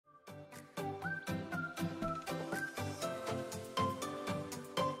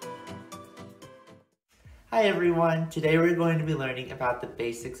Hi everyone! Today we're going to be learning about the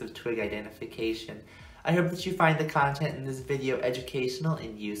basics of twig identification. I hope that you find the content in this video educational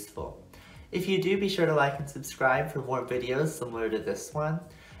and useful. If you do, be sure to like and subscribe for more videos similar to this one.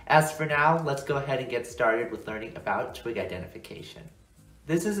 As for now, let's go ahead and get started with learning about twig identification.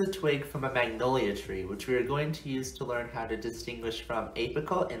 This is a twig from a Magnolia tree, which we are going to use to learn how to distinguish from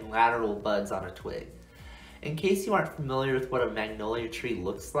apical and lateral buds on a twig. In case you aren't familiar with what a Magnolia tree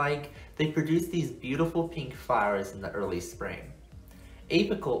looks like, they produce these beautiful pink flowers in the early spring.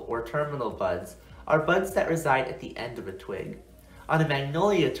 Apical or terminal buds are buds that reside at the end of a twig. On a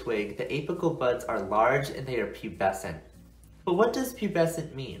Magnolia twig, the apical buds are large and they are pubescent. But what does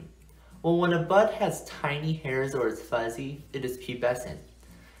pubescent mean? Well, when a bud has tiny hairs or is fuzzy, it is pubescent.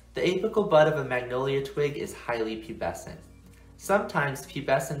 The apical bud of a Magnolia twig is highly pubescent. Sometimes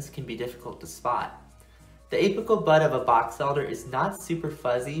pubescence can be difficult to spot. The apical bud of a box elder is not super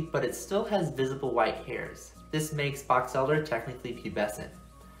fuzzy, but it still has visible white hairs. This makes box elder technically pubescent.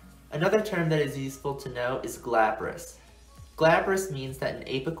 Another term that is useful to know is glabrous. Glabrous means that an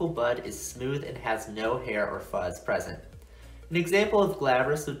apical bud is smooth and has no hair or fuzz present. An example of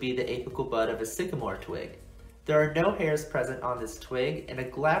glabrous would be the apical bud of a sycamore twig. There are no hairs present on this twig, and a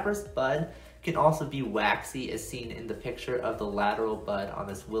glabrous bud can also be waxy as seen in the picture of the lateral bud on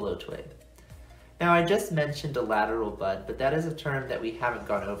this willow twig. Now, I just mentioned a lateral bud, but that is a term that we haven't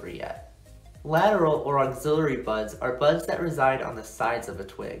gone over yet. Lateral or auxiliary buds are buds that reside on the sides of a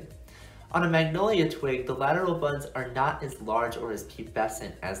twig. On a Magnolia twig, the lateral buds are not as large or as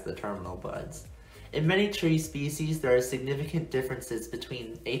pubescent as the terminal buds. In many tree species, there are significant differences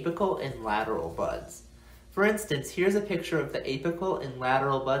between apical and lateral buds. For instance, here's a picture of the apical and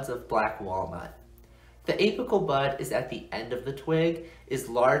lateral buds of black walnut. The apical bud is at the end of the twig, is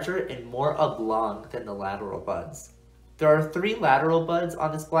larger and more oblong than the lateral buds. There are 3 lateral buds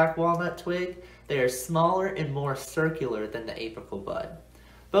on this black walnut twig. They are smaller and more circular than the apical bud.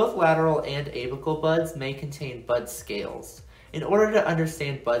 Both lateral and apical buds may contain bud scales. In order to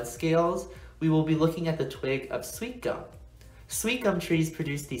understand bud scales, we will be looking at the twig of sweet gum. Sweet gum trees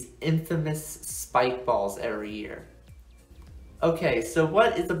produce these infamous spike balls every year. Okay, so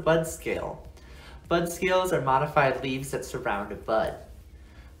what is a bud scale? Bud scales are modified leaves that surround a bud.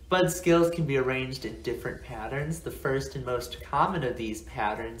 Bud scales can be arranged in different patterns. The first and most common of these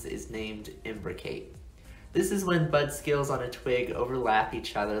patterns is named Imbricate. This is when bud scales on a twig overlap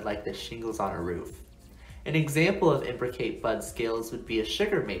each other like the shingles on a roof. An example of Imbricate bud scales would be a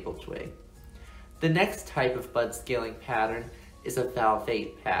sugar maple twig. The next type of bud scaling pattern is a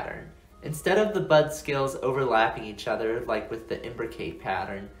valvate pattern. Instead of the bud scales overlapping each other like with the Imbricate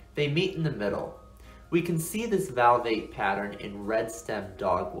pattern, they meet in the middle. We can see this valvate pattern in red stem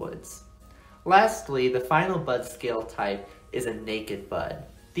dogwoods. Lastly, the final bud scale type is a naked bud.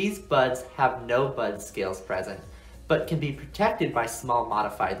 These buds have no bud scales present, but can be protected by small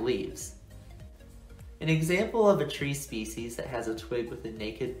modified leaves. An example of a tree species that has a twig with a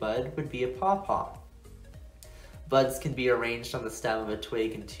naked bud would be a pawpaw. Buds can be arranged on the stem of a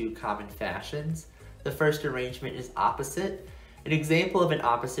twig in 2 common fashions. The first arrangement is opposite. An example of an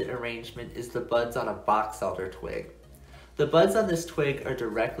opposite arrangement is the buds on a box elder twig. The buds on this twig are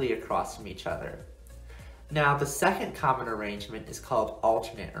directly across from each other. Now, the second common arrangement is called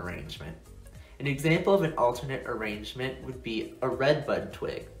alternate arrangement. An example of an alternate arrangement would be a red bud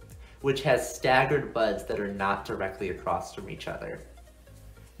twig, which has staggered buds that are not directly across from each other.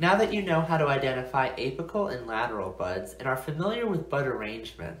 Now that you know how to identify apical and lateral buds and are familiar with bud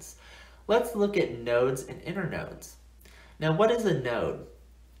arrangements, let's look at nodes and internodes. Now, what is a node?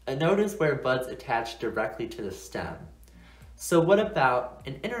 A node is where buds attach directly to the stem. So what about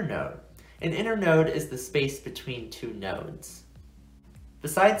an internode? An internode is the space between 2 nodes.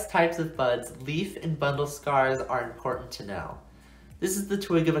 Besides types of buds, leaf and bundle scars are important to know. This is the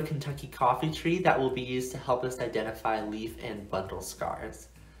twig of a Kentucky coffee tree that will be used to help us identify leaf and bundle scars.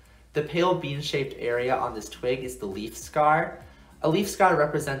 The pale bean-shaped area on this twig is the leaf scar. A leaf scar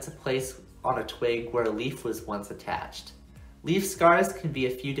represents a place on a twig where a leaf was once attached. Leaf scars can be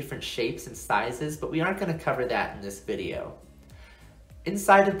a few different shapes and sizes, but we aren't going to cover that in this video.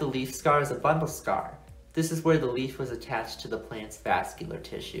 Inside of the leaf scar is a bundle scar. This is where the leaf was attached to the plant's vascular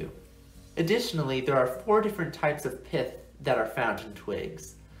tissue. Additionally, there are 4 different types of pith that are found in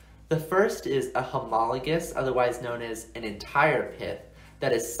twigs. The first is a homologous, otherwise known as an entire pith,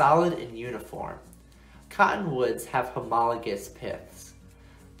 that is solid and uniform. Cottonwoods have homologous piths.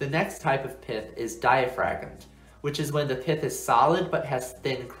 The next type of pith is diaphragmed, which is when the pith is solid but has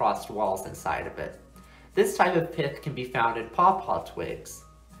thin crossed walls inside of it. This type of pith can be found in pawpaw twigs.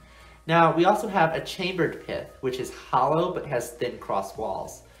 Now, we also have a chambered pith, which is hollow but has thin crossed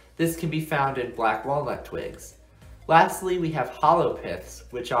walls. This can be found in black walnut twigs. Lastly, we have hollow piths,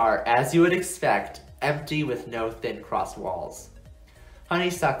 which are, as you would expect, empty with no thin cross walls.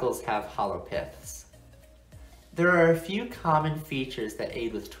 Honeysuckles have hollow piths. There are a few common features that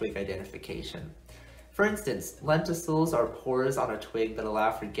aid with twig identification. For instance, lenticels are pores on a twig that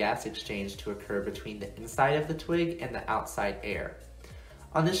allow for gas exchange to occur between the inside of the twig and the outside air.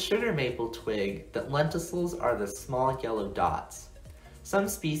 On this sugar maple twig, the lenticels are the small yellow dots. Some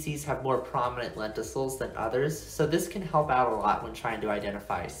species have more prominent lenticels than others, so this can help out a lot when trying to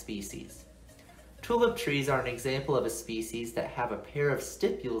identify a species. Tulip trees are an example of a species that have a pair of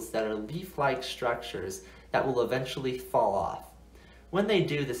stipules that are leaf-like structures that will eventually fall off. When they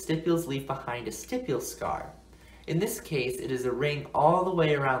do, the stipules leave behind a stipule scar. In this case, it is a ring all the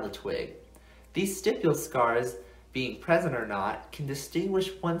way around the twig. These stipule scars, being present or not, can distinguish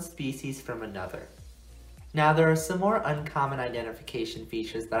one species from another. Now, there are some more uncommon identification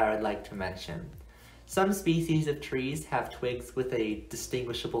features that I would like to mention. Some species of trees have twigs with a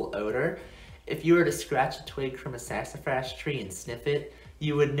distinguishable odor. If you were to scratch a twig from a sassafras tree and sniff it,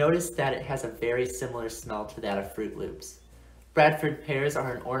 you would notice that it has a very similar smell to that of Fruit Loops. Bradford pears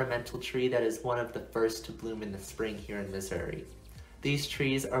are an ornamental tree that is one of the first to bloom in the spring here in Missouri. These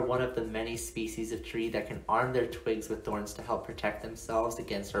trees are one of the many species of tree that can arm their twigs with thorns to help protect themselves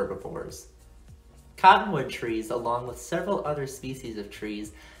against herbivores. Cottonwood trees, along with several other species of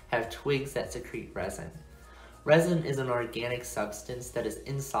trees, have twigs that secrete resin. Resin is an organic substance that is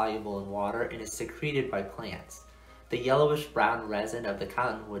insoluble in water and is secreted by plants. The yellowish-brown resin of the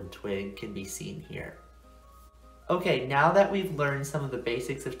cottonwood twig can be seen here. Okay, now that we've learned some of the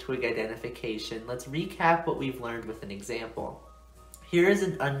basics of twig identification, let's recap what we've learned with an example. Here is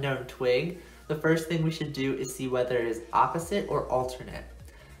an unknown twig. The first thing we should do is see whether it is opposite or alternate.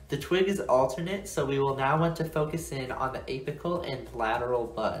 The twig is alternate, so we will now want to focus in on the apical and lateral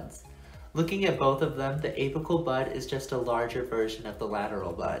buds. Looking at both of them, the apical bud is just a larger version of the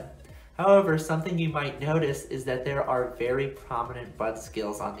lateral bud. However, something you might notice is that there are very prominent bud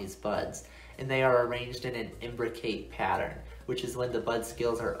scales on these buds, and they are arranged in an imbricate pattern, which is when the bud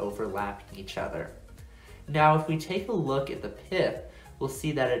scales are overlapping each other. Now, if we take a look at the pith, we'll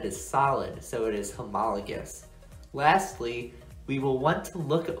see that it is solid, so it is homologous. Lastly, we will want to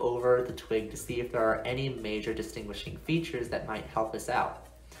look over the twig to see if there are any major distinguishing features that might help us out.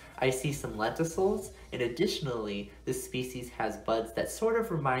 I see some lenticels, and additionally, this species has buds that sort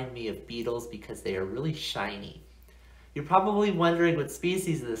of remind me of beetles because they are really shiny. You're probably wondering what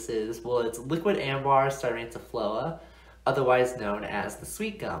species this is. Well, it's liquid ambar Styrantophylla, otherwise known as the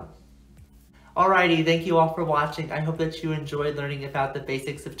sweet gum. Alrighty, thank you all for watching. I hope that you enjoyed learning about the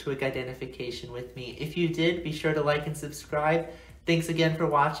basics of twig identification with me. If you did, be sure to like and subscribe. Thanks again for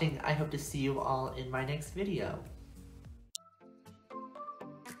watching. I hope to see you all in my next video.